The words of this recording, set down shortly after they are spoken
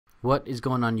What is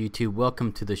going on YouTube?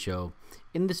 Welcome to the show.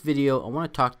 In this video I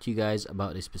want to talk to you guys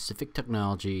about a specific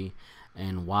technology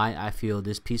and why I feel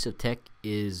this piece of tech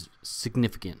is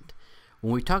significant.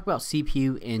 When we talk about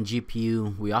CPU and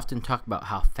GPU, we often talk about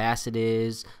how fast it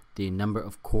is, the number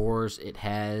of cores it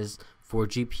has. For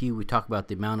GPU, we talk about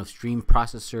the amount of stream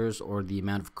processors or the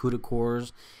amount of CUDA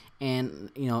cores, and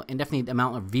definitely the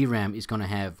amount of VRAM is going to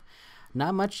have.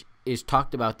 Not much is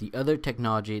talked about the other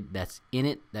technology that's in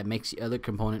it that makes the other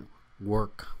component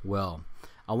work well.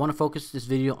 I want to focus this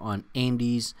video on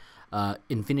Amd'S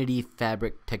Infinity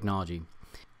Fabric technology.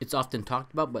 It's often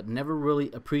talked about but never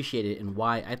really appreciated, and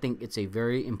why I think it's a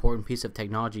very important piece of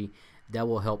technology that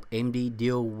will help AMD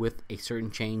deal with a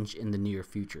certain change in the near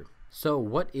future. So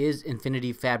what is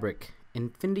Infinity Fabric?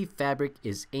 Infinity Fabric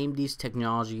is AMD's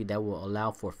technology that will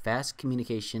allow for fast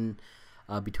communication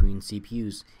between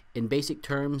CPUs. In basic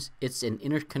terms, it's an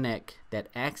interconnect that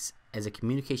acts as a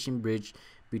communication bridge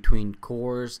between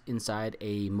cores inside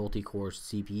a multi-core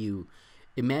CPU.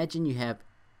 Imagine you have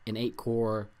an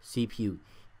 8-core CPU,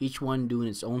 each one doing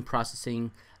its own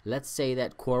processing. Let's say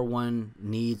that core 1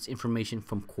 needs information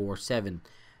from core 7.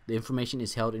 The information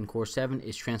is held in core 7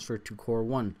 is transferred to core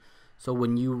 1. So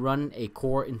when you run a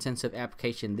core intensive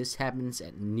application, this happens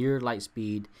at near light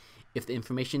speed. If the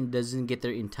information doesn't get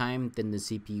there in time, then the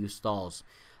CPU stalls.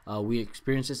 We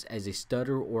experience this as a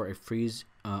stutter or a freeze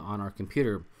on our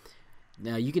computer.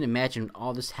 Now you can imagine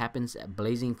all this happens at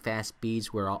blazing fast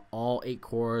speeds, where all 8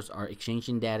 cores are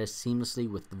exchanging data seamlessly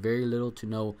with very little to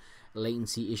no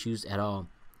latency issues at all.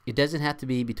 It doesn't have to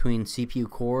be between CPU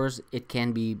cores, it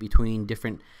can be between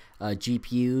different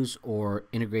GPUs or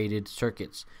integrated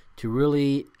circuits. To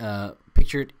really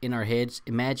picture it in our heads,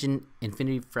 imagine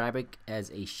Infinity Fabric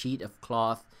as a sheet of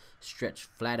cloth stretched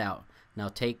flat out. Now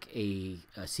take a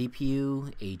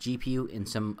CPU, a GPU, and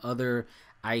some other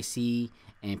IC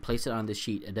and place it on this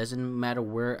sheet. It doesn't matter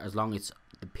where, as long as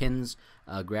the pins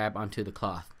grab onto the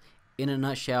cloth. In a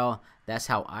nutshell, that's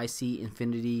how I see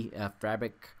Infinity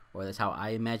Fabric, or that's how I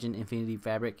imagine Infinity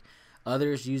Fabric.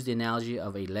 Others use the analogy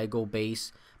of a Lego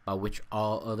base, by which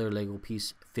all other Lego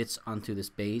piece fits onto this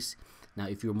base. Now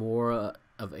if you're more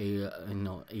of a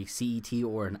CET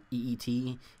or an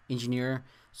EET engineer,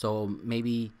 so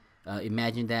maybe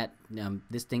imagine that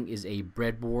this thing is a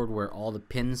breadboard where all the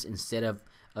pins, instead of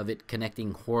it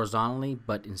connecting horizontally,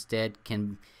 but instead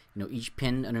can, each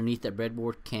pin underneath that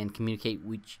breadboard can communicate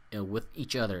with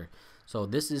each other. So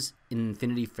this is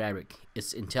Infinity Fabric.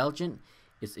 It's intelligent,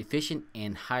 it's efficient,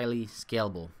 and highly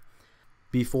scalable.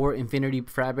 Before Infinity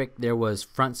Fabric, there was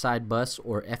front side bus,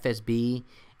 or FSB,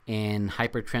 and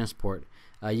hypertransport.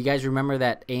 You guys remember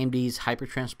that AMD's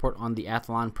hypertransport on the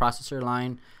Athlon processor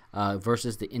line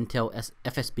versus the Intel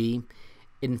FSB?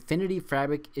 Infinity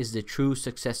Fabric is the true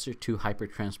successor to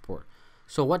hypertransport.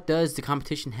 So what does the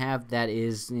competition have that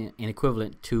is an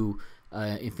equivalent to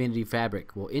Infinity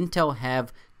Fabric? Well, Intel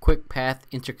have Quick Path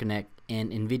Interconnect,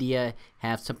 and NVIDIA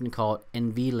have something called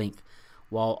NVLink.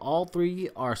 While all three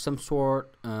are some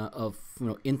sort of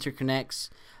interconnects,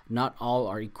 not all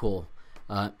are equal.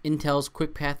 Intel's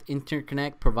Quick Path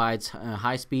Interconnect provides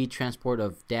high-speed transport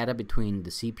of data between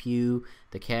the CPU,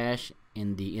 the cache,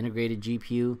 and the integrated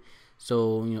GPU.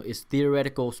 So its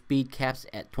theoretical speed caps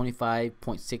at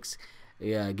 25.6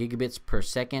 gigabits per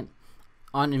second.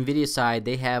 On NVIDIA's side,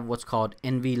 they have what's called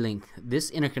NVLink.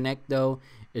 This interconnect, though,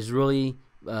 is really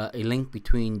a link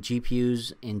between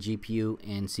GPUs and GPU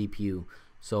and CPU.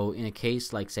 So in a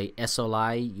case like, say,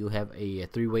 SLI, you have a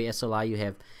 3-way SLI, you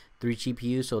have 3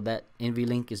 GPUs, so that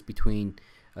NVLink is between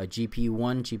GPU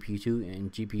 1, GPU 2,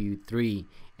 and GPU 3,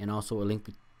 and also a link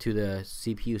to the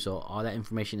CPU. So all that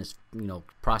information is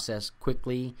processed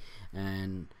quickly,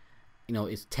 and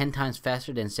it's 10 times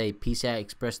faster than, say, PCI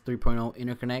Express 3.0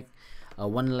 interconnect.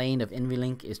 One lane of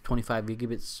NVLink is 25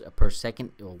 gigabits per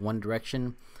second, or one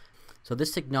direction. So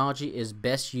this technology is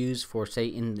best used for, say,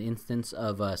 in the instance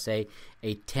of say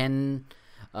a 10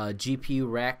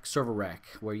 GPU rack, server rack,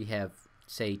 where you have,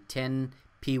 say, 10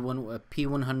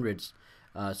 P100s.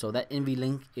 So that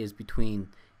NVLink is between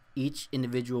each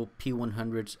individual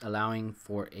P100s, allowing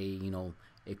for a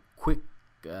quick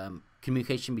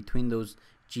communication between those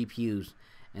GPUs.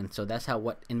 And so that's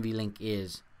what NVLink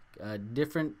is.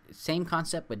 Different, same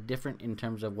concept, but different in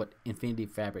terms of what Infinity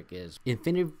Fabric is.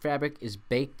 Infinity Fabric is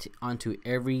baked onto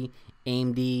every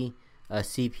AMD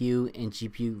CPU and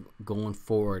GPU going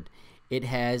forward. It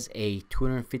has a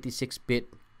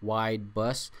 256-bit wide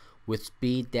bus with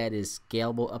speed that is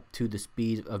scalable up to the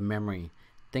speed of memory.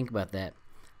 Think about that.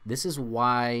 This is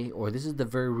why, or this is the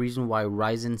very reason why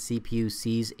Ryzen CPU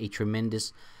sees a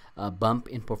tremendous bump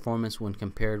in performance when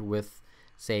compared with,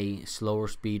 say, slower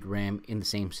speed RAM in the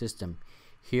same system.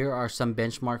 Here are some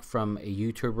benchmark from a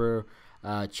YouTuber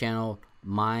channel,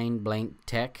 Mind Blank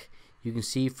Tech. You can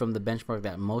see from the benchmark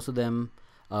that most of the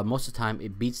time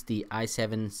it beats the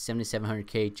i7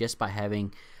 7700K just by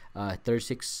having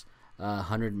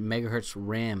 3600 megahertz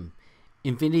RAM.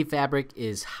 Infinity Fabric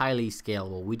is highly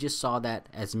scalable. We just saw that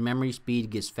as memory speed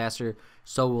gets faster,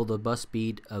 so will the bus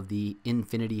speed of the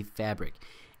Infinity Fabric.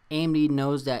 AMD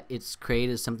knows that it's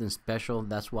created something special.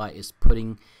 That's why it's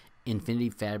putting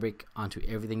Infinity Fabric onto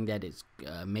everything that it's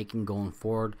making going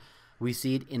forward. We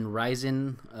see it in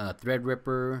Ryzen,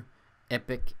 Threadripper,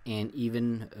 Epic, and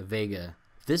even Vega.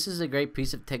 This is a great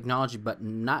piece of technology, but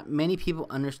not many people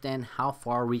understand how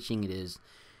far-reaching it is.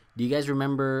 Do you guys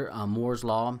remember Moore's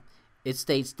Law? It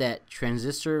states that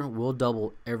transistor will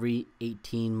double every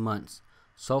 18 months.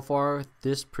 So far,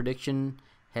 this prediction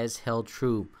has held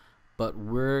true, but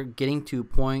we're getting to a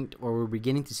point, or we're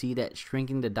beginning to see that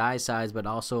shrinking the die size, but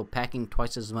also packing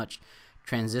twice as much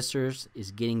transistors is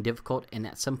getting difficult, and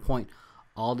at some point,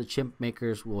 all the chip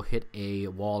makers will hit a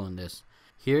wall on this.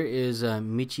 Here is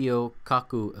Michio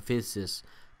Kaku, a physicist,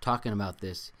 talking about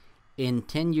this. In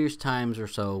 10 years' times or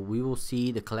so, we will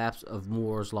see the collapse of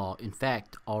Moore's Law. In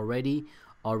fact, already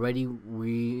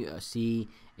we see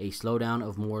a slowdown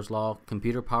of Moore's Law.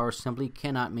 Computer power simply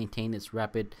cannot maintain its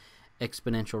rapid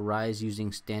exponential rise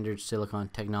using standard silicon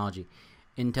technology.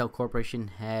 Intel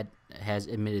Corporation has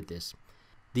admitted this.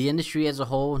 The industry as a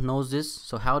whole knows this,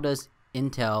 so how does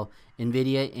Intel,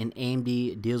 Nvidia, and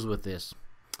AMD deals with this?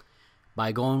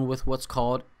 By going with what's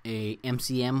called a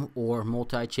MCM, or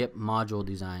multi-chip module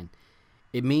design.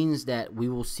 It means that we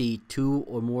will see 2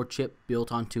 or more chips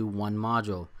built onto one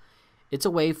module. It's a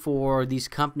way for these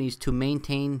companies to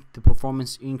maintain the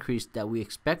performance increase that we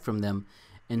expect from them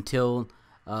until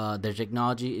their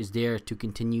technology is there to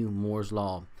continue Moore's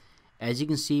Law. As you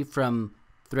can see from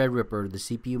Threadripper, the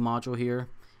CPU module here,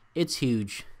 it's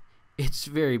huge. It's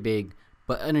very big,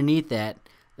 but underneath that,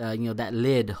 that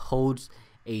lid holds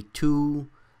a 2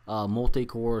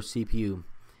 multi-core CPU.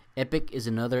 Epic is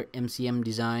another MCM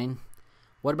design.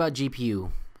 What about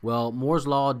GPU? Well, Moore's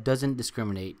Law doesn't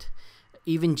discriminate.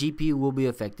 Even GPU will be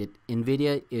affected.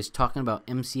 Nvidia is talking about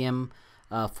MCM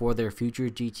for their future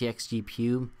GTX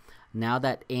GPU. Now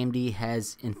that AMD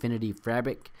has Infinity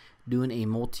Fabric, doing a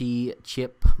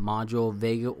multi-chip module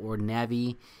Vega or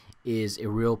Navi is a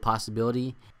real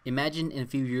possibility. Imagine in a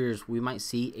few years we might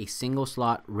see a single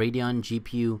slot Radeon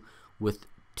GPU with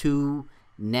 2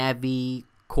 Navi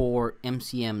core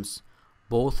MCMs,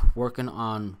 both working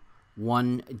on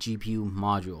one GPU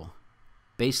module,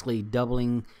 basically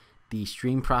doubling the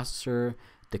stream processor,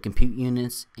 the compute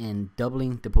units, and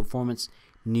doubling the performance,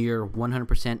 near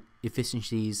 100%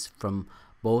 efficiencies from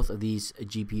both of these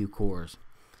GPU cores.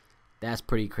 That's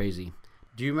pretty crazy.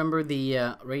 Do you remember the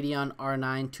Radeon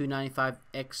R9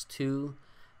 295X2?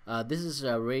 This is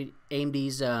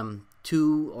AMD's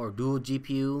 2 or dual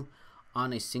GPU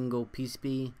on a single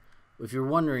PCB. If you're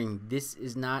wondering, this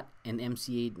is not an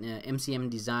MCM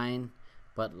design,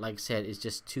 but like I said, it's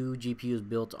just 2 GPUs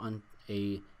built on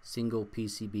a single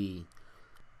PCB.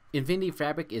 Infinity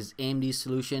Fabric is AMD's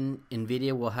solution.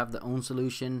 Nvidia will have their own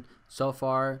solution. So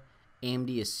far,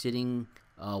 AMD is sitting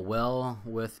well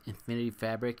with Infinity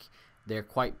Fabric. They're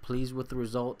quite pleased with the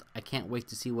result. I can't wait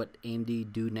to see what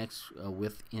AMD do next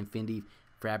with Infinity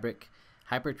Fabric.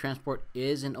 Hypertransport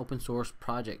is an open source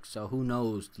project, so who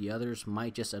knows, the others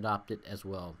might just adopt it as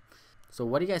well. So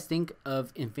what do you guys think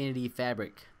of Infinity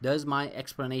Fabric? Does my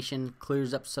explanation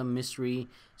clears up some mystery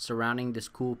surrounding this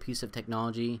cool piece of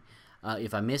technology?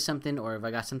 If I missed something or if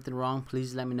I got something wrong,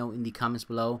 please let me know in the comments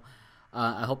below.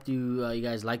 I hope you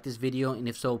guys like this video, and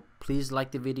if so, please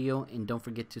like the video and don't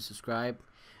forget to subscribe.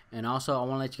 And also, I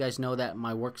want to let you guys know that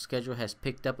my work schedule has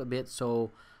picked up a bit,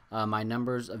 so my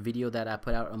numbers of video that I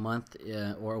put out a month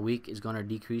or a week is going to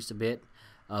decrease a bit.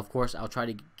 Of course, I'll try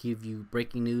to give you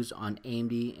breaking news on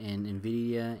AMD and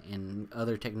Nvidia and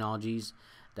other technologies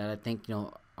that I think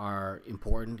are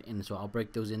important, and so I'll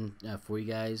break those in for you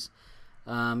guys.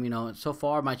 So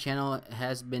far my channel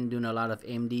has been doing a lot of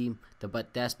AMD,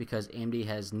 but that's because AMD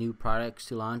has new products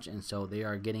to launch, and so they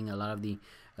are getting a lot of the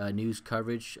news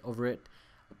coverage over it.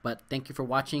 But thank you for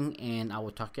watching, and I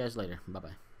will talk to you guys later. Bye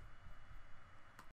bye.